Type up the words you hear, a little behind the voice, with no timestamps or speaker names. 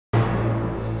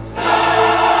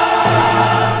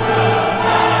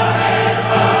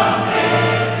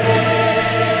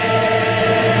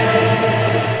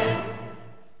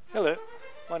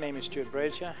is Stuart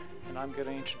Brazier, and I'm going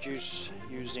to introduce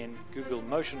using Google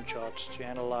motion charts to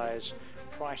analyze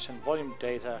price and volume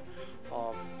data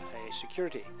of a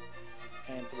security.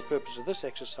 And for the purpose of this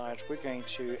exercise, we're going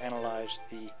to analyze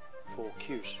the 4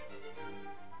 Qs.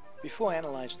 Before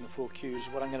analyzing the 4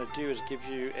 Qs, what I'm going to do is give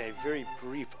you a very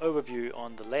brief overview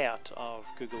on the layout of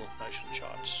Google motion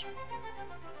charts.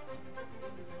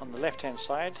 On the left hand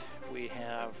side we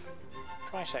have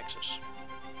price axis.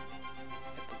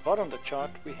 At the bottom of the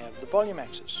chart we have the volume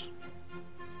axis.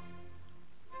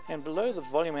 And below the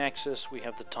volume axis we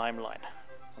have the timeline.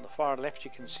 On the far left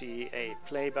you can see a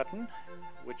play button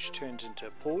which turns into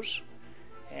a pause,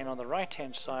 and on the right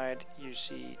hand side you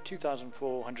see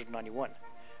 2,491.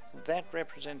 That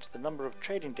represents the number of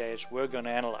trading days we're going to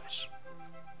analyze.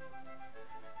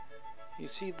 You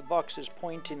see the box is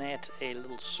pointing at a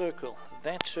little circle.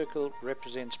 That circle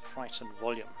represents price and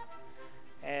volume.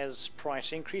 As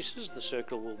price increases, the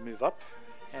circle will move up.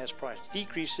 As price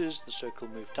decreases, the circle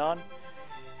will move down.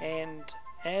 And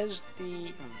as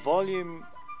the volume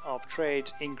of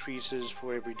trade increases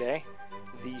for every day,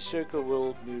 the circle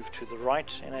will move to the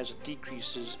right, and as it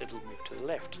decreases, it will move to the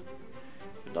left.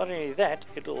 But not only that,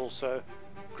 it will also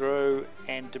grow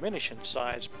and diminish in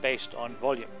size based on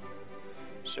volume.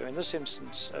 So in this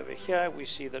instance over here we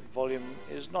see that volume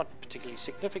is not particularly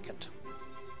significant,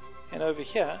 and over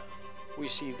here we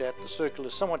see that the circle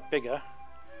is somewhat bigger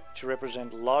to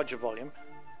represent larger volume,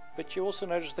 but you also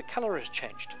notice the color has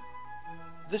changed.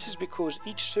 This is because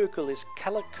each circle is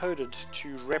color coded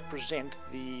to represent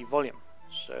the volume.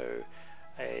 So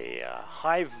a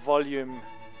high volume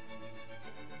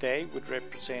day would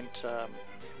represent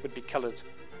would be colored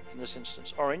in this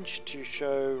instance orange to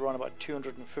show around about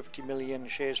 250 million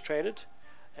shares traded.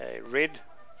 A red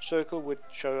circle would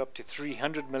show up to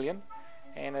 300 million,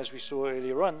 and as we saw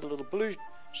earlier on, the little blue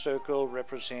circle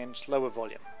represents lower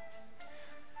volume.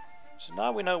 So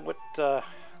now we know what the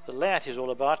layout is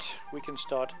all about, we can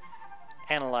start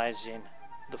analyzing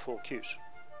the 4 Qs.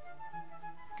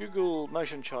 Google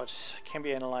motion charts can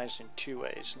be analyzed in 2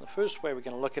 ways, and the first way we're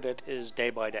going to look at it is day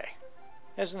by day.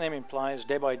 As the name implies,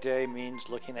 day by day means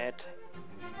looking at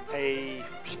a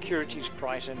security's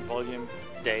price and volume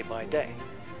day by day.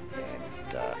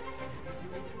 And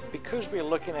because we're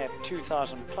looking at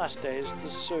 2,000 plus days, the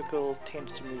circle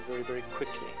tends to move very, very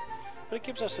quickly. But it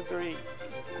gives us a very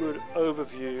good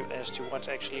overview as to what's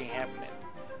actually happening.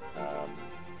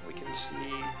 We can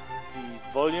see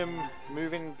the volume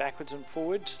moving backwards and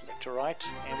forwards, left to right,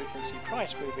 and we can see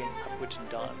price moving upwards and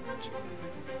downwards.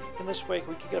 In this way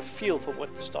we can get a feel for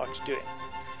what the stock's doing.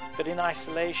 But in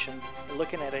isolation,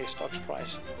 looking at a stock's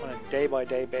price on a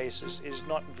day-by-day basis is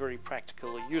not very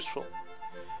practical or useful.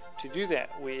 To do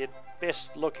that, we'd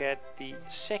best look at the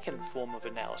second form of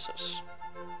analysis.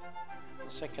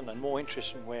 The second and more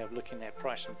interesting way of looking at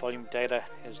price and volume data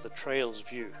is the trails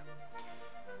view.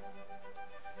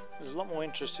 There's a lot more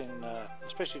interesting,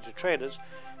 especially to traders,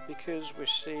 because we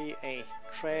see a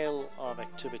trail of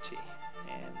activity,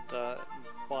 and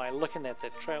by looking at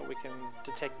that trail we can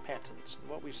detect patterns. And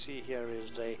what we see here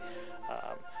is a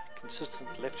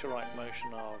consistent left to right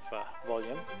motion of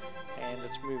volume, and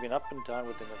it's moving up and down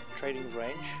within a trading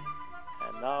range.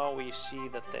 And now we see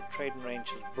that that trading range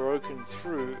is broken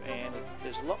through, and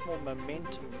there's a lot more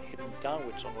momentum heading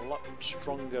downwards on a lot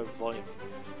stronger volume.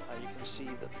 You can see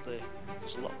that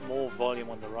there's a lot more volume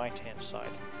on the right hand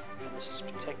side, and this is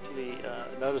particularly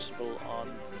noticeable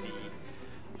on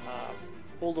the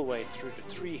all the way through to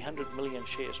 300 million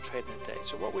shares traded a day.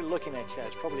 So what we're looking at here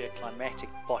is probably a climatic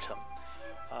bottom.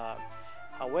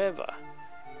 However,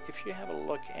 if you have a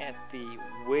look at the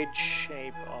wedge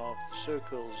shape of the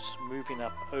circles moving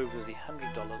up over the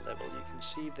 $100 level, you can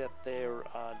see that they're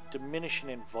diminishing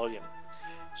in volume.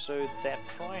 So that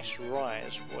price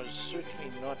rise was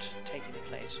certainly not taking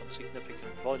place on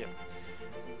significant volume.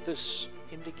 This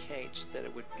indicates that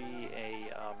it would be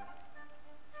a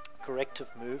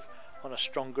corrective move on a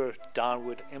stronger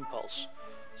downward impulse.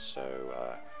 So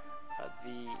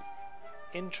the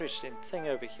interesting thing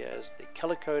over here is the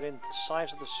color coding, the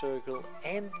size of the circle,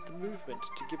 and the movement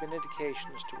to give an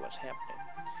indication as to what's happening.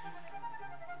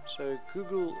 So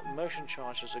Google motion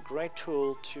charts is a great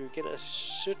tool to get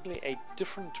certainly a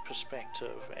different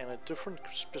perspective, and a different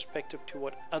perspective to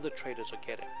what other traders are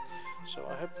getting. So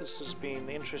I hope this has been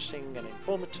interesting and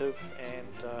informative,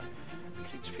 and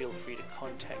please feel free to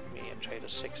contact me at Trader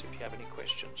 6 if you have any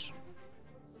questions.